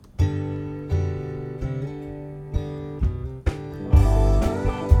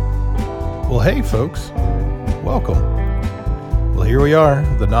Well, hey, folks. Welcome. Well, here we are,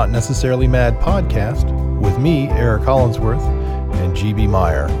 the Not Necessarily Mad podcast, with me, Eric Hollinsworth, and GB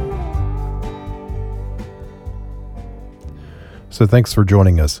Meyer. So thanks for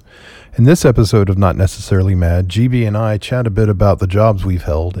joining us. In this episode of Not Necessarily Mad, GB and I chat a bit about the jobs we've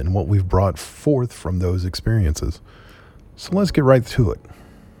held and what we've brought forth from those experiences. So let's get right to it.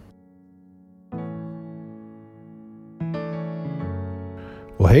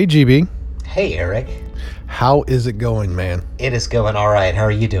 Well, hey, GB. Hey, Eric. How is it going, man? It is going all right. How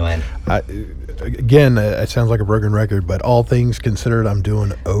are you doing? Again, it sounds like a broken record, but all things considered, I'm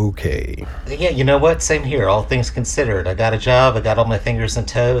doing okay. Yeah, you know what? Same here. All things considered. I got a job. I got all my fingers and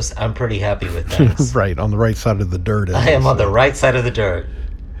toes. I'm pretty happy with things. Right, on the right side of the dirt. I am on the right side of the dirt.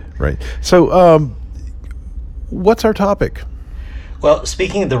 Right. So, what's our topic? Well,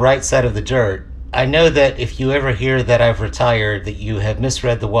 speaking of the right side of the dirt, I know that if you ever hear that I've retired, that you have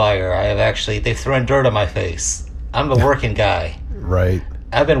misread the wire. They've thrown dirt on my face. I'm a working guy. Right.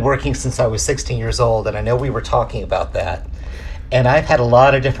 I've been working since I was 16 years old, and I know we were talking about that. And I've had a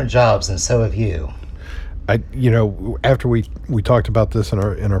lot of different jobs, and so have you. After we talked about this in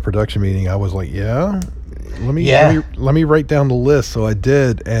our production meeting, I was like, let me write down the list. So I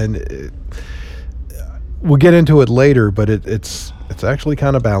did, and we'll get into it later, but it's actually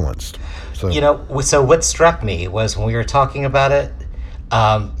kind of balanced. So what struck me was when we were talking about it,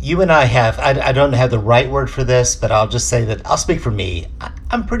 you and I have, I don't have the right word for this, but I'll just say that I'll speak for me.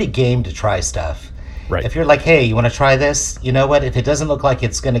 I'm pretty game to try stuff. Right. If you're like, hey, you want to try this? You know what? If it doesn't look like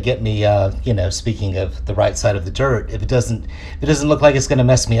it's going to get me, speaking of the right side of the dirt, if it doesn't look like it's going to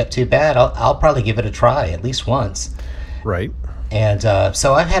mess me up too bad, I'll probably give it a try at least once. Right. And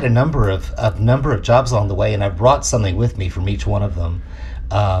so I've had a number of jobs along the way, and I've brought something with me from each one of them.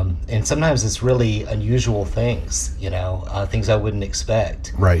 And sometimes it's really unusual things, things I wouldn't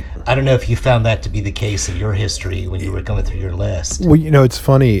expect. Right. I don't know if you found that to be the case in your history when you were going through your list. Well, it's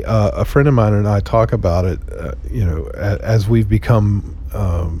funny. A friend of mine and I talk about it, as we've become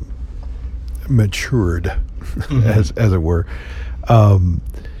matured, mm-hmm. as it were.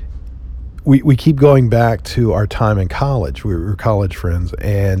 We keep going back to our time in college. We were college friends,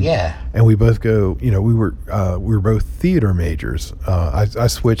 and we both go. We were both theater majors. I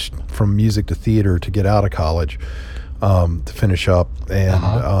switched from music to theater to get out of college, to finish up,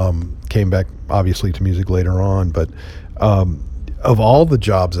 and came back obviously to music later on. But of all the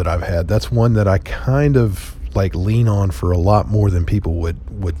jobs that I've had, that's one that I kind of like lean on for a lot more than people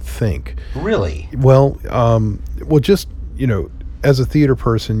would think. Really? Well, just as a theater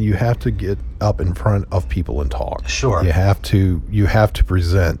person, you have to get up in front of people and talk. Sure. You have to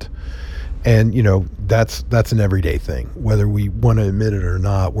present. And, that's an everyday thing. Whether we want to admit it or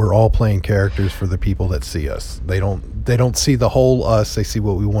not, we're all playing characters for the people that see us. They don't see the whole us, they see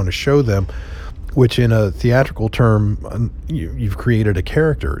what we want to show them, which in a theatrical term, you've created a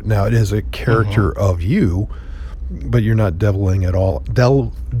character. Now, it is a character mm-hmm. of you, but you're not delving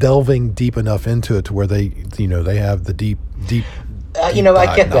deep enough into it to where they have the deep I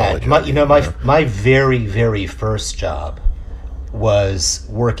get that. My very, very first job was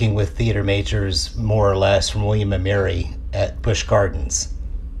working with theater majors, more or less, from William and Mary at Busch Gardens.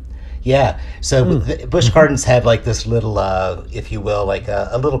 Yeah. So Busch Gardens had like this little, if you will, like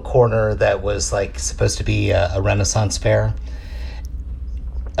a little corner that was like supposed to be a Renaissance fair.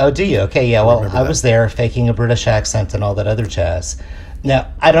 Oh, do you? Okay, yeah. Well, I was there faking a British accent and all that other jazz.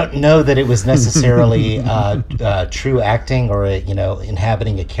 Now, I don't know that it was necessarily true acting or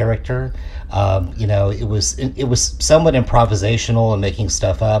inhabiting a character. It was somewhat improvisational and making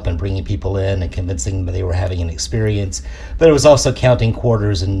stuff up and bringing people in and convincing them they were having an experience. But it was also counting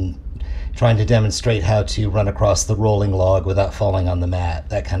quarters and trying to demonstrate how to run across the rolling log without falling on the mat,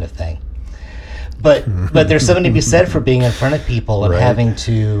 that kind of thing. But there's something to be said for being in front of people and having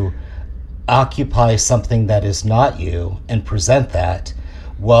to occupy something that is not you and present that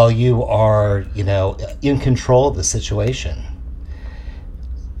while you are, in control of the situation.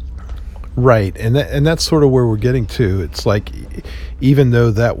 Right. And that's sort of where we're getting to. It's like, even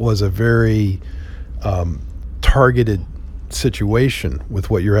though that was a very targeted situation with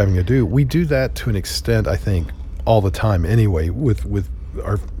what you're having to do, we do that to an extent, I think, all the time anyway, with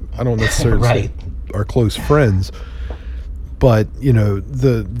our, I don't necessarily right. say our close friends, but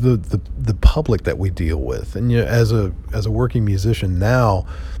the public that we deal with, and as a working musician now,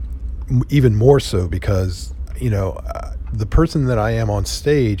 even more so, because the person that I am on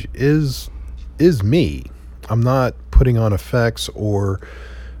stage is me. I'm not putting on effects or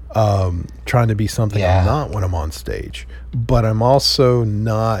trying to be something I'm not when I'm on stage, but I'm also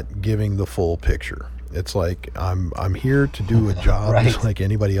not giving the full picture. It's like I'm here to do a job Right. just like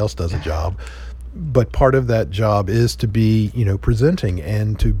anybody else does a job. But part of that job is to be, presenting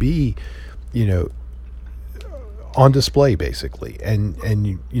and to be, on display basically.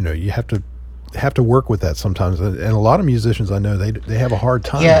 And you have to work with that sometimes. And a lot of musicians I know, they have a hard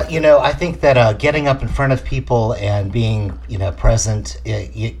time. Yeah, I think that getting up in front of people and being, present,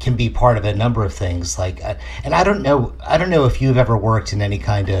 it can be part of a number of things. Like, and I don't know if you've ever worked in any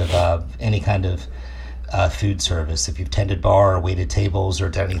kind of food service, if you've tended bar or waited tables or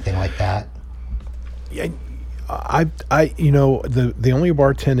done anything like that. Yeah, the only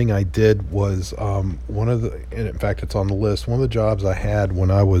bartending I did was one of the, and in fact it's on the list, one of the jobs I had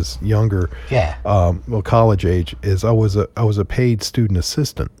when I was younger, college age, is I was a paid student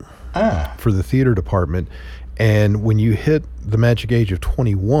assistant for the theater department. And when you hit the magic age of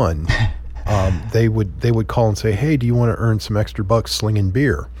 21, they would call and say, hey, do you want to earn some extra bucks slinging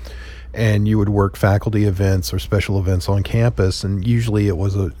beer? And you would work faculty events or special events on campus, and usually it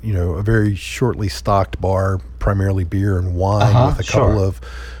was a very shortly stocked bar, primarily beer and wine with a couple of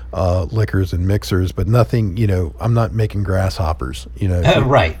liquors and mixers, but nothing. I'm not making grasshoppers.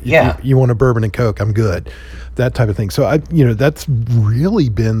 Right? If you want a bourbon and Coke, I'm good. That type of thing. So that's really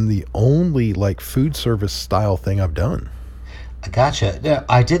been the only like food service style thing I've done. I gotcha. Yeah,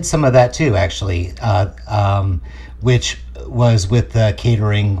 I did some of that too, actually, which was with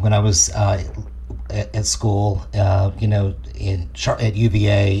catering when I was at school, at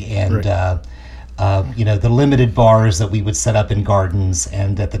UVA, and the limited bars that we would set up in gardens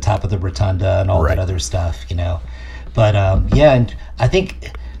and at the top of the rotunda and all that other stuff, But and I think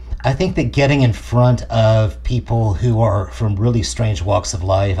that getting in front of people who are from really strange walks of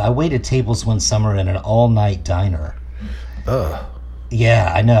life. I waited tables one summer in an all-night diner.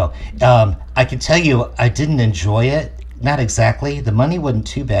 Yeah, I know. I can tell you I didn't enjoy it. Not exactly. The money wasn't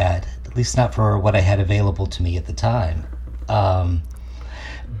too bad, at least not for what I had available to me at the time.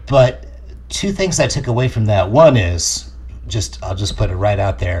 But two things I took away from that. One is, I'll just put it right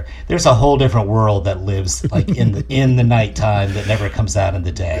out there. There's a whole different world that lives like in the nighttime that never comes out in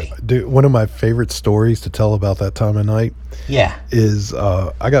the day. Dude, one of my favorite stories to tell about that time of night is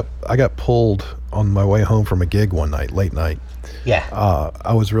I got pulled on my way home from a gig one night, late night. Yeah.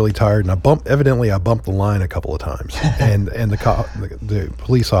 I was really tired, and I bumped the line a couple of times, and the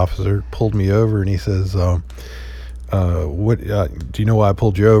police officer pulled me over, and he says, "What? Do you know why I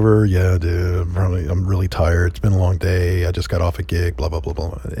pulled you over?" "Yeah, dude. I'm really tired. It's been a long day. I just got off a gig. Blah blah blah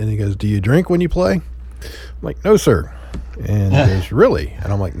blah." And he goes, "Do you drink when you play?" I'm like, "No, sir." And he goes, "Really?"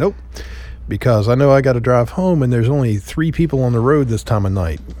 And I'm like, "Nope." Because I know I got to drive home, and there's only 3 people on the road this time of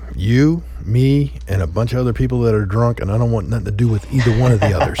night. You, me, and a bunch of other people that are drunk, and I don't want nothing to do with either one of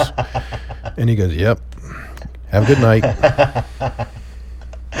the others. And he goes, "Yep. Have a good night."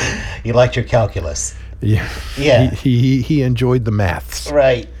 You liked your calculus. Yeah. He enjoyed the maths.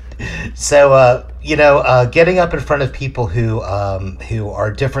 Right. So, getting up in front of people who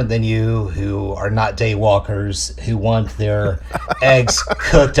are different than you, who are not day walkers, who want their eggs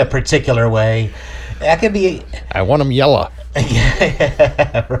cooked a particular way, that can be... I want them yellow.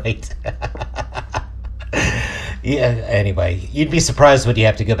 Yeah, right. Yeah. Anyway, you'd be surprised when you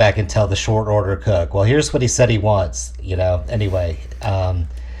have to go back and tell the short order cook, well, here's what he said he wants, Anyway,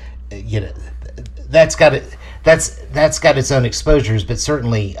 that's got it. That's got its own exposures, but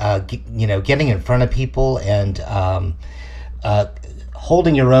certainly, getting in front of people and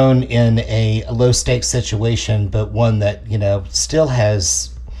holding your own in a low stakes situation, but one that still has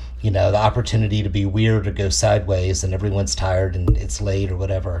the opportunity to be weird or go sideways, and everyone's tired and it's late or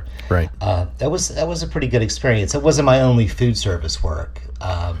whatever. Right. That was a pretty good experience. It wasn't my only food service work.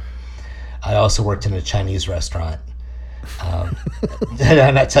 I also worked in a Chinese restaurant. Did I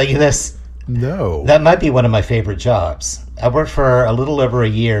not tell you this? No. That might be one of my favorite jobs. I worked for a little over a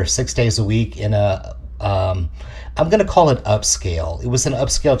year, 6 days a week in a, I'm going to call it upscale. It was an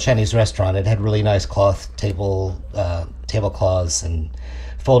upscale Chinese restaurant. It had really nice tablecloths and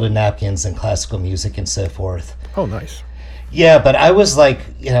folded napkins and classical music and so forth. Oh, nice. Yeah, but I was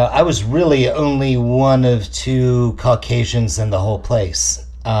I was really only one of 2 Caucasians in the whole place.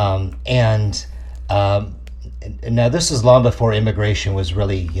 Now, this was long before immigration was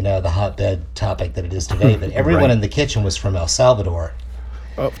really, the hotbed topic that it is today. But everyone in the kitchen was from El Salvador.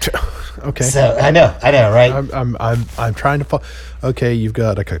 Oh, okay. So I know, right? I'm trying to follow. Okay, you've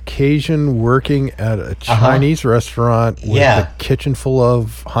got a Caucasian working at a Chinese restaurant with a kitchen full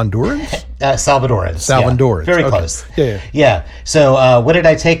of Hondurans? Salvadorans. Salvadorans. Yeah. Very close. Yeah. So what did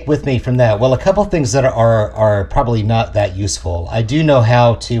I take with me from that? Well, a couple things that are probably not that useful. I do know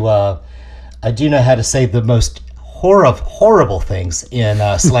how to say the most horrible things in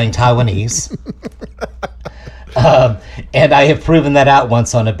slang Taiwanese. And I have proven that out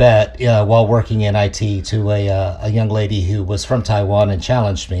once on a bet while working in IT to a young lady who was from Taiwan and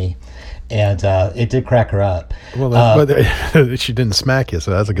challenged me. And it did crack her up. Well, but she didn't smack you,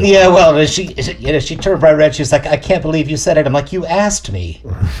 so that's a good. Yeah, well, she turned bright red. She was like, "I can't believe you said it." I'm like, "You asked me."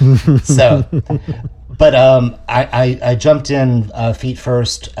 So, but I jumped in feet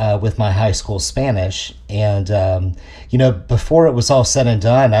first with my high school Spanish, and before it was all said and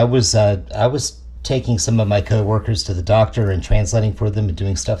done, I was taking some of my coworkers to the doctor and translating for them and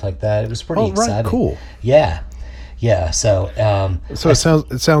doing stuff like that. It was pretty exciting. Right, cool. Yeah. Yeah, so it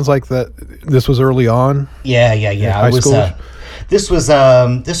sounds like that this was early on. Yeah. I was this was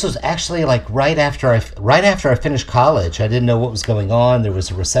actually like right after I finished college. I didn't know what was going on. There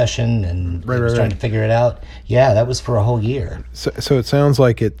was a recession, and I was trying to figure it out. Yeah, that was for a whole year. So it sounds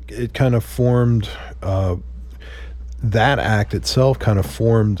like it kind of formed. That act itself kind of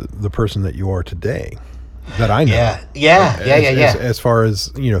formed the person that you are today. That I know. Yeah. As far as,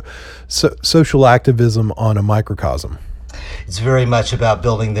 social activism on a microcosm. It's very much about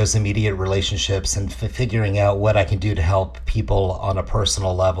building those immediate relationships and figuring out what I can do to help people on a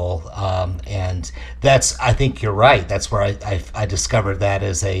personal level. And I think you're right. That's where I discovered that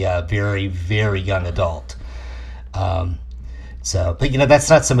as a very, very young adult. But that's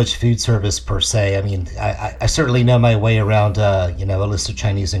not so much food service per se. I mean, I certainly know my way around, a list of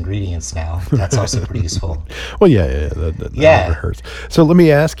Chinese ingredients now. That's also pretty useful. Well, that never hurts. So let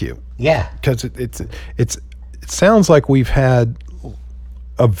me ask you. Yeah. Because it sounds like we've had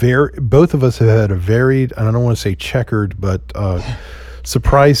both of us have had a varied, and I don't want to say checkered, but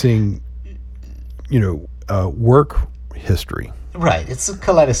surprising, work history. Right. It's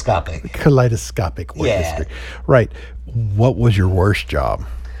kaleidoscopic. Kaleidoscopic work history. Right. What was your worst job?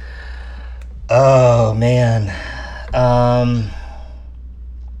 Oh, man.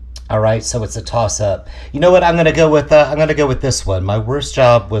 All right, so it's a toss-up. You know what? I'm gonna go with this one. My worst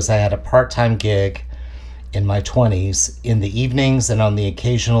job was I had a part-time gig in my 20s in the evenings and on the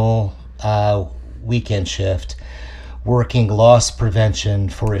occasional weekend shift, working loss prevention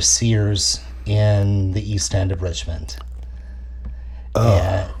for a Sears in the East End of Richmond.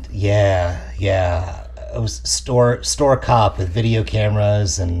 Yeah. It was store cop with video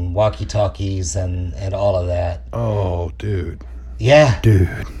cameras and walkie-talkies and all of that. Oh, dude. Yeah. Dude.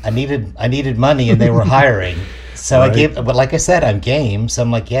 I needed money and they were hiring. So right. But like I said, I'm game. So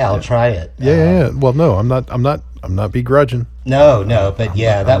I'm like, I'll try it. Yeah. Well, no, I'm not begrudging. No, but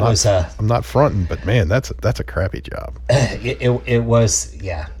I'm not fronting, but man, that's a crappy job. It was,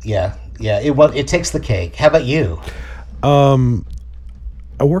 yeah. It takes the cake. How about you?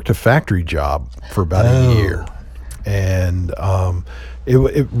 I worked a factory job for about a year, and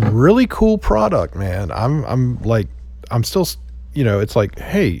it really cool product, man. I'm still, it's like,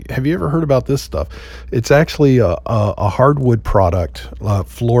 hey, have you ever heard about this stuff? It's actually a hardwood product,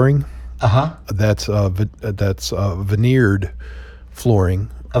 flooring. That's veneered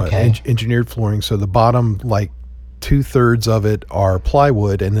flooring, engineered flooring. So the bottom, like 2/3 of it are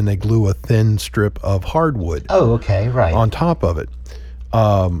plywood, and then they glue a thin strip of hardwood. Oh, okay, right. On top of it.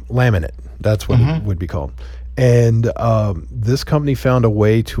 Laminate, that's what it would be called. And this company found a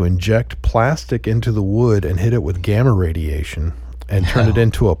way to inject plastic into the wood and hit it with gamma radiation and turn it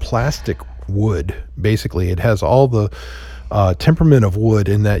into a plastic wood. Basically, it has all the temperament of wood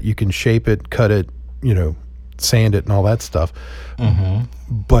in that you can shape it, cut it, sand it and all that stuff.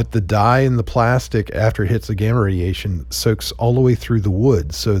 But the dye in the plastic, after it hits the gamma radiation, soaks all the way through the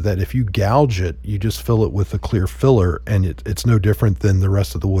wood, so that if you gouge it, you just fill it with a clear filler, and it's no different than the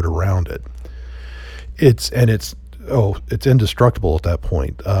rest of the wood around it. It's indestructible at that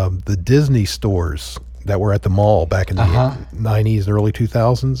point. The Disney stores that were at the mall back in the 90s and early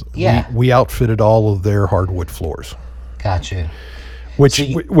 2000s, we outfitted all of their hardwood floors. Gotcha. Which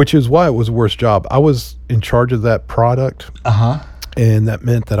is why it was the worst job. I was in charge of that product. And that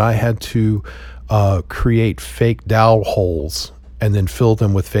meant that I had to create fake dowel holes and then fill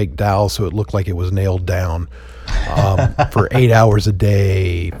them with fake dowels so it looked like it was nailed down for 8 hours a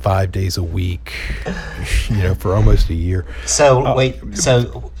day, 5 days a week, for almost a year. So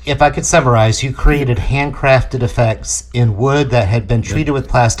so if I could summarize, you created handcrafted effects in wood that had been treated with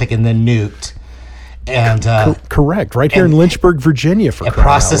plastic and then nuked. And correct, right here in Lynchburg, Virginia, for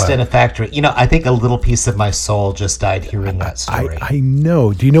processed in a factory. I think a little piece of my soul just died hearing that story. I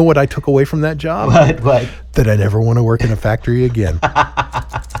know. Do you know what I took away from that job? What? That I never want to work in a factory again.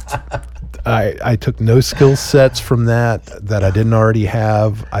 I took no skill sets from that I didn't already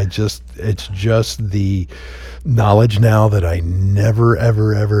have. It's just the knowledge now that I never,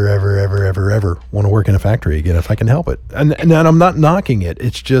 ever, ever, ever, ever, ever, ever want to work in a factory again if I can help it. And I'm not knocking it.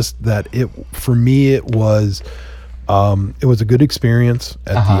 It's just that for me, it was a good experience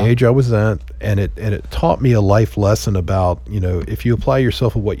at the age I was at, and it taught me a life lesson about, if you apply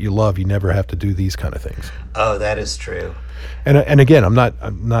yourself at what you love, you never have to do these kind of things. Oh, that is true. And again, I'm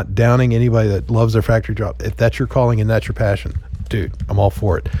not downing anybody that loves their factory job. If that's your calling and that's your passion, dude, I'm all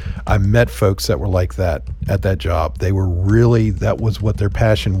for it. I met folks that were like that at that job. They were really, that was what their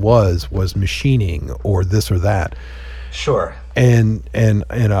passion was machining or this or that. Sure. And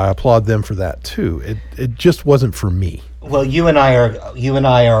I applaud them for that too. It just wasn't for me. Well, you and I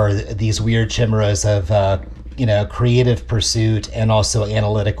are these weird chimeras of creative pursuit and also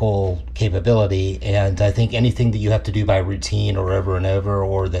analytical capability. And I think anything that you have to do by routine or over and over,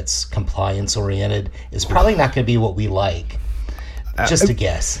 or that's compliance oriented, is probably not going to be what we like. Just a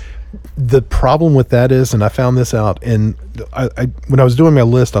guess. The problem with that is, and I found this out, and I when I was doing my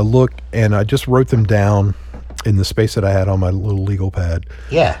list, I looked and I just wrote them down in the space that I had on my little legal pad.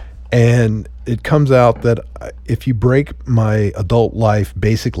 Yeah. And it comes out that if you break my adult life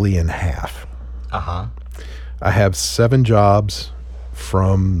basically in half, I have 7 jobs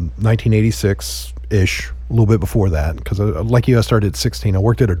from 1986-ish, a little bit before that, because like you, I started at 16. I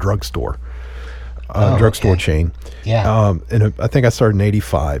worked at a drugstore. Drugstore chain. Yeah. And I think I started in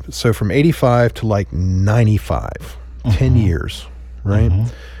 85. So from 85 to like 95, 10 years, right?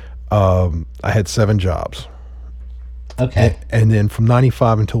 I had 7 jobs. Okay. And then from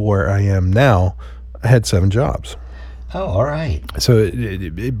 95 until where I am now, I had 7 jobs. Oh, all right. So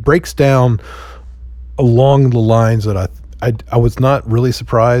it breaks down along the lines that I was not really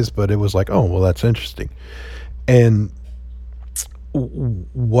surprised, but it was like, oh, well, that's interesting. And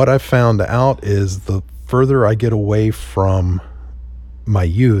what I found out is the further I get away from my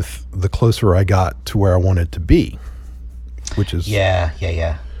youth, the closer I got to where I wanted to be, which is...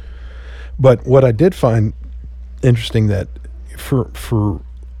 Yeah. But what I did find interesting, that for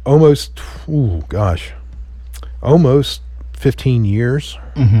almost 15 years,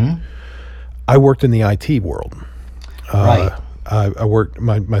 I worked in the IT world. Right. I worked,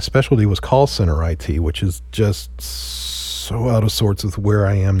 my specialty was call center IT, which is just so out of sorts with where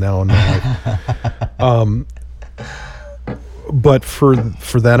I am now in my life. But for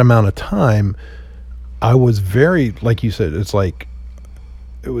that amount of time, I was very, like you said,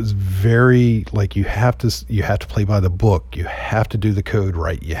 it was very like you have to play by the book. You have to do the code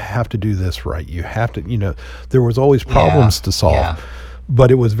right. You have to do this right. You have to, there was always problems to solve. Yeah.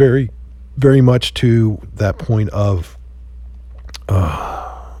 But it was very, very much to that point of,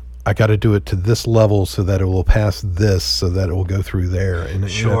 I got to do it to this level so that it will pass this, so that it will go through there. And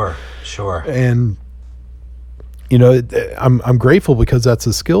sure. And I'm grateful because that's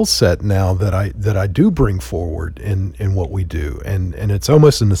a skill set now that I do bring forward in what we do, and it's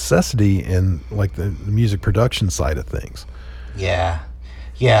almost a necessity in like the music production side of things. Yeah.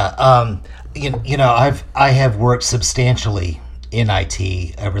 I have worked substantially in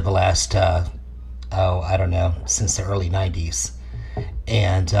IT over the last I don't know, since the early 90s.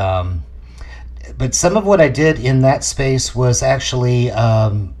 And but some of what I did in that space was actually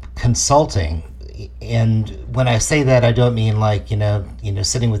consulting. And when I say that, I don't mean like,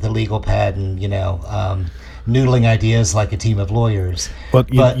 sitting with a legal pad and, noodling ideas like a team of lawyers.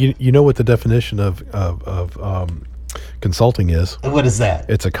 But you know what the definition of consulting is? What is that?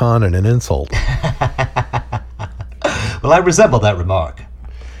 It's a con and an insult. Well, I resemble that remark.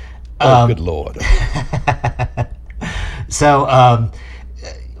 Good Lord. So,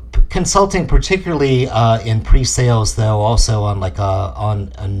 consulting, particularly in pre-sales, though, also on like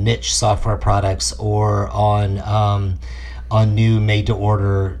on niche software products or on new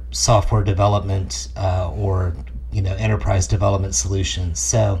made-to-order software development or enterprise development solutions.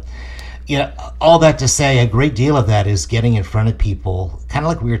 So, all that to say, a great deal of that is getting in front of people, kind of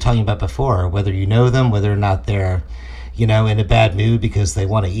like we were talking about before, whether you know them, whether or not they're in a bad mood because they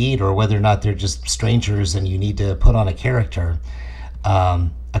want to eat, or whether or not they're just strangers and you need to put on a character.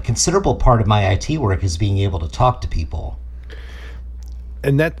 A considerable part of my IT work is being able to talk to people.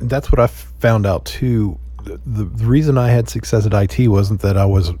 And that's what I found out too. The reason I had success at IT wasn't that I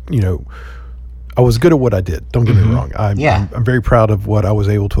was, I was good at what I did. Don't get me wrong. I'm very proud of what I was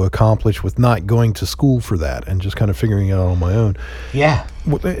able to accomplish with not going to school for that and just kind of figuring it out on my own. Yeah.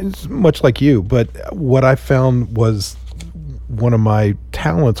 It's much like you. But what I found was one of my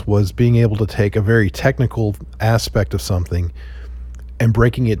talents was being able to take a very technical aspect of something and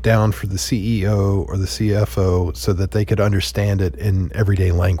breaking it down for the CEO or the CFO so that they could understand it in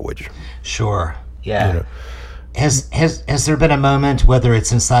everyday language. Sure. Yeah. You know? Has there been a moment, whether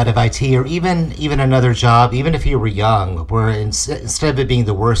it's inside of IT or even another job, even if you were young, where instead of it being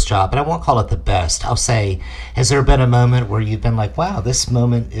the worst job, and I won't call it the best, I'll say, has there been a moment where you've been like, wow, this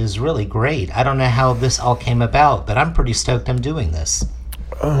moment is really great. I don't know how this all came about, but I'm pretty stoked I'm doing this.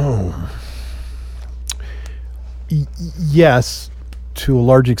 Oh, yes, to a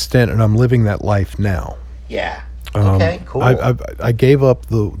large extent, and I'm living that life now. Yeah. Okay, cool. I gave up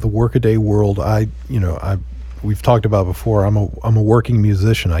the workaday world. We've talked about before. I'm a working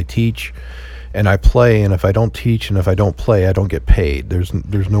musician. I teach, and I play. And if I don't teach and if I don't play, I don't get paid.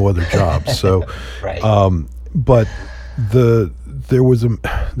 There's no other job. So, right. But there was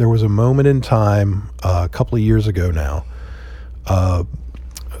a moment in time a couple of years ago now.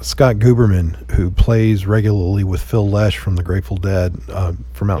 Scott Guberman, who plays regularly with Phil Lesh from the Grateful Dead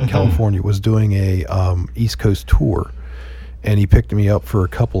from out in California, was doing a East Coast tour, and he picked me up for a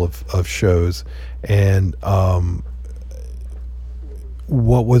couple of shows. And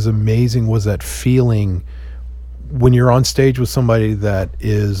what was amazing was that feeling when you're on stage with somebody that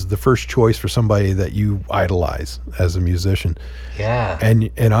is the first choice for somebody that you idolize as a musician. Yeah.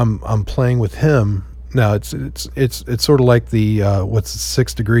 And I'm playing with him. Now it's sort of like the what's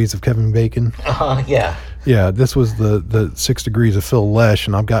 6 Degrees of Kevin Bacon. Yeah. Yeah, this was the 6 Degrees of Phil Lesh,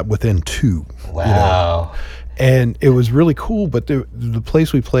 and I've got within 2. Wow. You know? And it was really cool, but the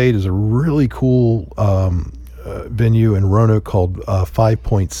place we played is a really cool venue in Roanoke called 5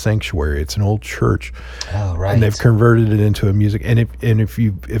 Point Sanctuary. It's an old church. Oh, right. And they've converted it into a music. And if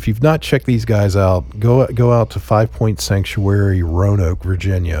you've not checked these guys out, go out to 5 Point Sanctuary, Roanoke,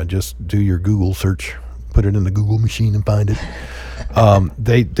 Virginia. Just do your Google search, put it in the Google machine, and find it.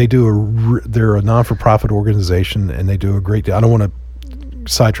 They're a non-for-profit organization, and they do a great deal. I don't want to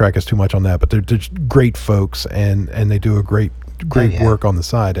sidetrack us too much on that, but they're just great folks, and they do a great work on the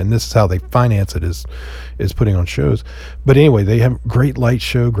side. And this is how they finance it, is putting on shows. But anyway, they have great light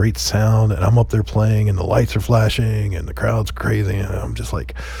show, great sound, and I'm up there playing, and the lights are flashing, and the crowd's crazy, and I'm just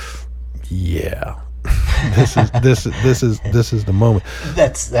like, yeah. this is the moment.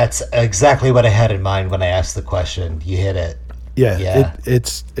 That's exactly what I had in mind when I asked the question. You hit it. Yeah.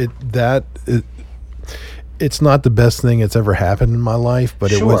 It's not the best thing that's ever happened in my life,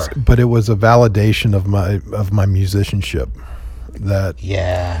 but it was a validation of my musicianship. That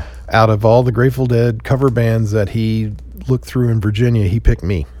out of all the Grateful Dead cover bands that he looked through in Virginia, he picked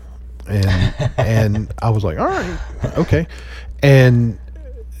me, and I was like, all right, okay, and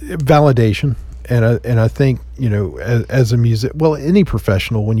validation. And I think, as a any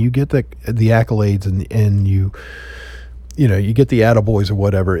professional, when you get the accolades and you get the attaboys or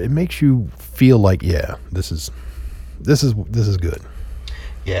whatever, it makes you feel like, yeah, this is good.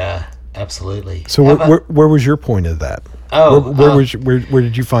 Yeah, absolutely. So where was your point of that? Where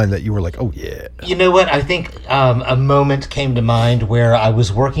did you find that you were like, oh yeah? You know what? I think a moment came to mind where I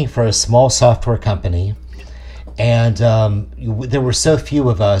was working for a small software company, and there were so few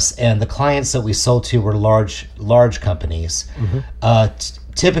of us, and the clients that we sold to were large companies,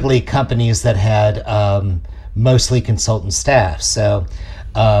 typically companies that had mostly consultant staff. So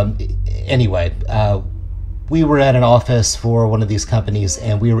anyway, we were at an office for one of these companies,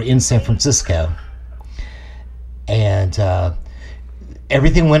 and we were in San Francisco, and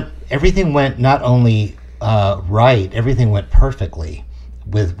everything went not only right, everything went perfectly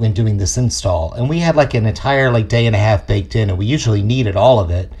when doing this install. And we had like an entire day and a half baked in, and we usually needed all of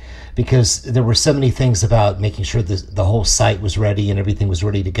it because there were so many things about making sure the whole site was ready and everything was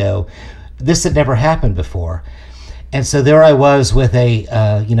ready to go. This had never happened before. And so there I was with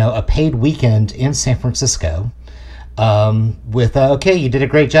a paid weekend in San Francisco, with okay, you did a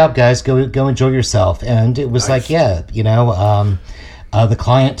great job, guys. Go enjoy yourself. And it was nice. The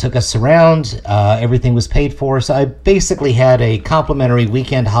client took us around. Everything was paid for. So I basically had a complimentary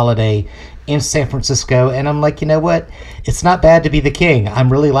weekend holiday in San Francisco. And I'm like, you know what? It's not bad to be the king.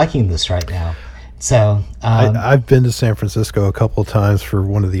 I'm really liking this right now. So I've been to San Francisco a couple of times for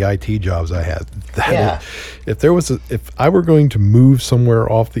one of the IT jobs I had. If I were going to move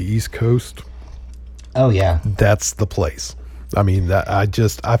somewhere off the East Coast, oh yeah, that's the place. I mean, I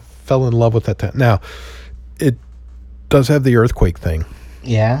fell in love with that town. Now, it does have the earthquake thing.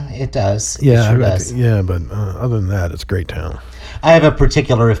 Yeah, it does. Yeah, it sure does. Yeah, but other than that, it's a great town. I have a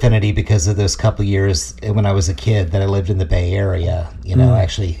particular affinity because of those couple of years when I was a kid that I lived in the Bay Area. I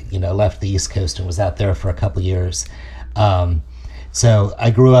actually, left the East Coast and was out there for a couple of years. So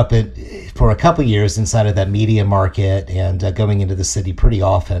I grew up for a couple of years inside of that media market and going into the city pretty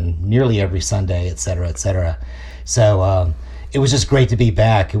often, nearly every Sunday, et cetera, et cetera. So it was just great to be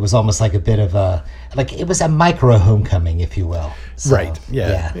back. It was almost like a bit of it was a micro homecoming, if you will. So, right.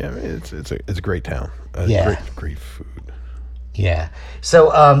 Yeah. It's a great town. Great food. Yeah.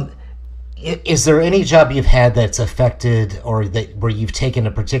 So, is there any job you've had that's affected, or where you've taken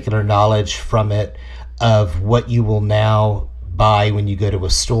a particular knowledge from it of what you will now buy when you go to a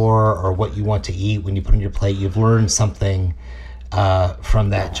store, or what you want to eat when you put on your plate? You've learned something from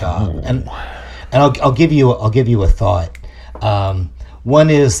that job, and I'll give you a thought. One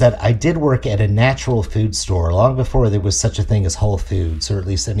is that I did work at a natural food store long before there was such a thing as Whole Foods, or at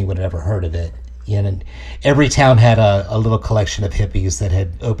least anyone had ever heard of it. And every town had a little collection of hippies that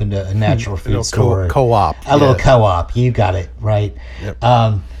had opened a natural food store. Co-op. A little co-op. You got it, right? Yep.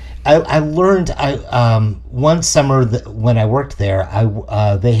 I learned one summer when I worked there,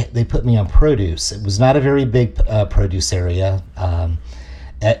 they put me on produce. It was not a very big produce area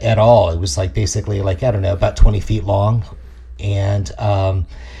at all. It was basically I don't know, about 20 feet long. And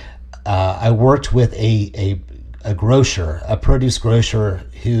I worked with a grocer, a produce grocer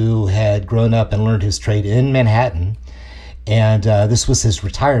who had grown up and learned his trade in Manhattan, and this was his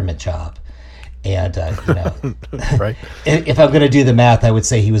retirement job. And right. If I'm going to do the math, I would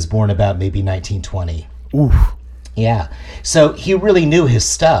say he was born about maybe 1920. Oof. Yeah. So he really knew his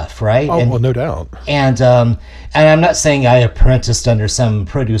stuff, right? Oh, well, no doubt. And I'm not saying I apprenticed under some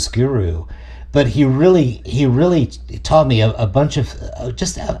produce guru, but he really taught me a bunch of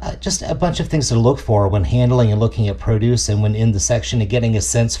just a bunch of things to look for when handling and looking at produce, and when in the section, and getting a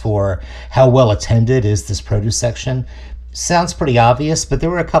sense for how well attended is this produce section. Sounds pretty obvious, but there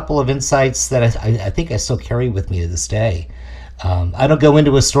were a couple of insights that I think I still carry with me to this day. I don't go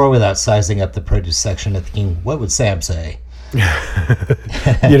into a store without sizing up the produce section and thinking, what would Sam say?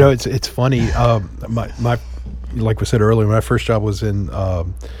 It's funny. My like we said earlier, my first job was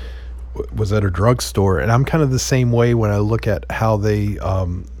was at a drugstore, and I'm kind of the same way when I look at how they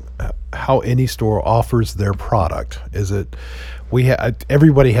how any store offers their product. Is it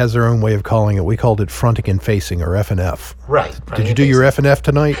everybody has their own way of calling it. We called it fronting and facing, or F&F. Right. Did you do your F&F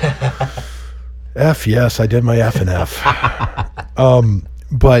tonight? F, yes, I did my F&F.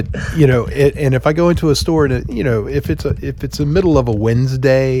 But and if I go into a store and if it's a middle of a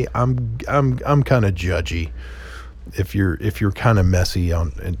Wednesday, I'm kind of judgy. If you're kind of messy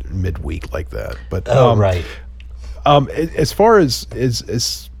on midweek like that, but right. As far as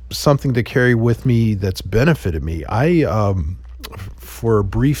something to carry with me that's benefited me, I for a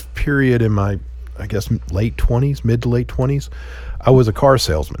brief period in my, I guess, mid to late 20s, I was a car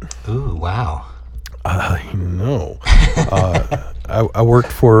salesman. Ooh, wow. I know. I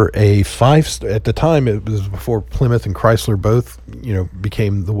worked for a at the time, it was before Plymouth and Chrysler both,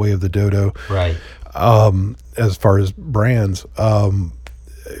 became the way of the dodo. Right. As far as brands,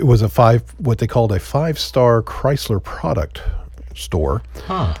 it was what they called a 5-star Chrysler product store.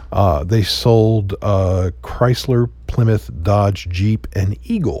 Huh. They sold Chrysler, Plymouth, Dodge, Jeep, and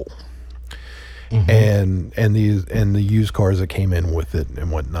Eagle. Mm-hmm. and the used cars that came in with it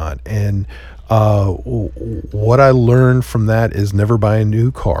and whatnot. And what I learned from that is never buy a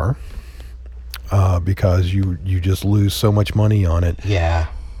new car, because you just lose so much money on it. Yeah.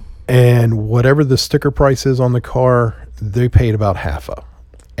 And whatever the sticker price is on the car, they paid about half of.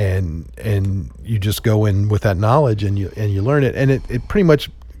 And you just go in with that knowledge and you learn it. And it pretty much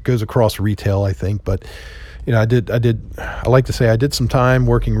goes across retail, I think. But I like to say I did some time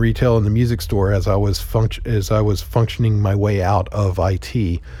working retail in the music store as I was functioning my way out of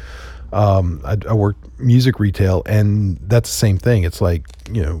IT. I worked music retail, and that's the same thing. It's like,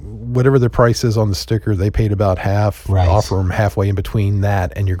 whatever the price is on the sticker, they paid about half. Right. Offer them halfway in between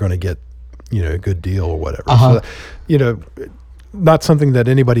that, and you're going to get, a good deal or whatever. Uh-huh. So, not something that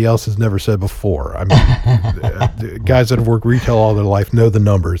anybody else has never said before. I mean, guys that have worked retail all their life know the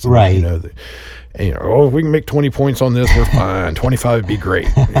numbers. Right. If we can make 20 points on this, we're fine. 25 would be great.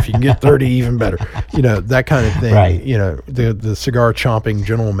 If you can get 30, even better. That kind of thing. Right. The cigar chomping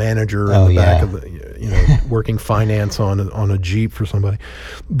general manager in the back of the, working finance on a Jeep for somebody.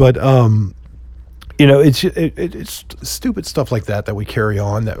 But it's stupid stuff like that we carry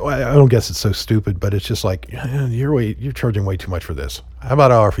on. That I don't guess it's so stupid, but it's just like, you're charging way too much for this. How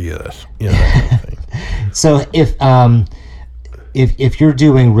about I offer you this? That kind of thing. So if you're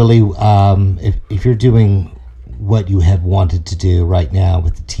doing really, if you're doing what you have wanted to do right now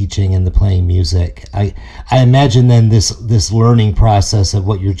with the teaching and the playing music, I imagine then this learning process of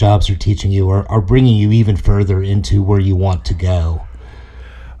what your jobs are teaching you are bringing you even further into where you want to go.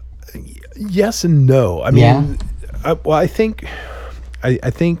 Yes and no. I mean, I think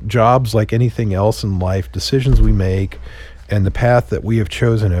jobs, like anything else in life, decisions we make and the path that we have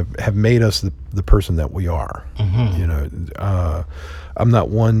chosen have made us the person that we are. Mm-hmm. You know, I'm not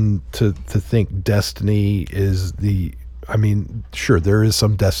one to think destiny is the. I mean, sure, there is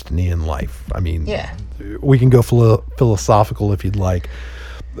some destiny in life. I mean, yeah, we can go philosophical if you'd like,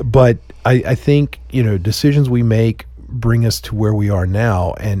 but I think, you know, decisions we make bring us to where we are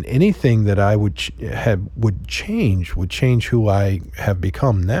now, and anything that I would change who I have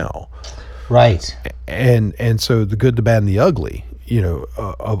become now. Right. And so the good, the bad, and the ugly, you know,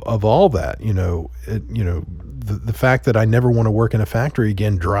 of all that, you know, the fact that I never want to work in a factory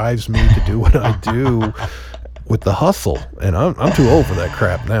again drives me to do what I do with the hustle, and I'm too old for that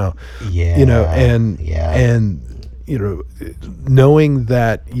crap now. Yeah. You know, and you know, knowing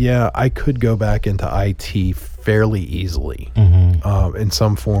that, yeah, I could go back into IT fairly easily, in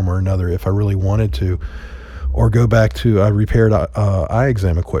some form or another if I really wanted to, or go back to, I repaired eye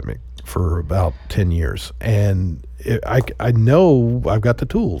exam equipment for about 10 years, and I know I've got the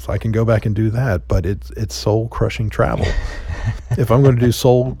tools. I can go back and do that, but it's soul crushing travel. If I'm going to do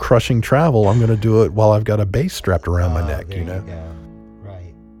soul crushing travel, I'm going to do it while I've got a base strapped around my neck, you know? You go.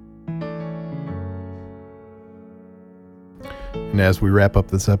 Right. And as we wrap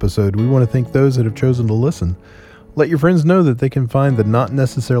up this episode, we want to thank those that have chosen to listen. Let your friends know that they can find the Not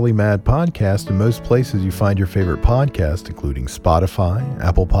Necessarily Mad podcast in most places you find your favorite podcast, including Spotify,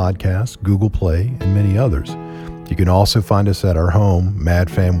 Apple Podcasts, Google Play, and many others. You can also find us at our home,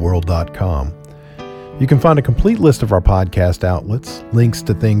 madfamworld.com. You can find a complete list of our podcast outlets, links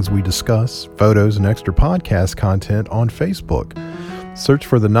to things we discuss, photos, and extra podcast content on Facebook. Search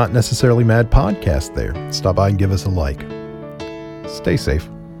for the Not Necessarily Mad podcast there. Stop by and give us a like. Stay safe.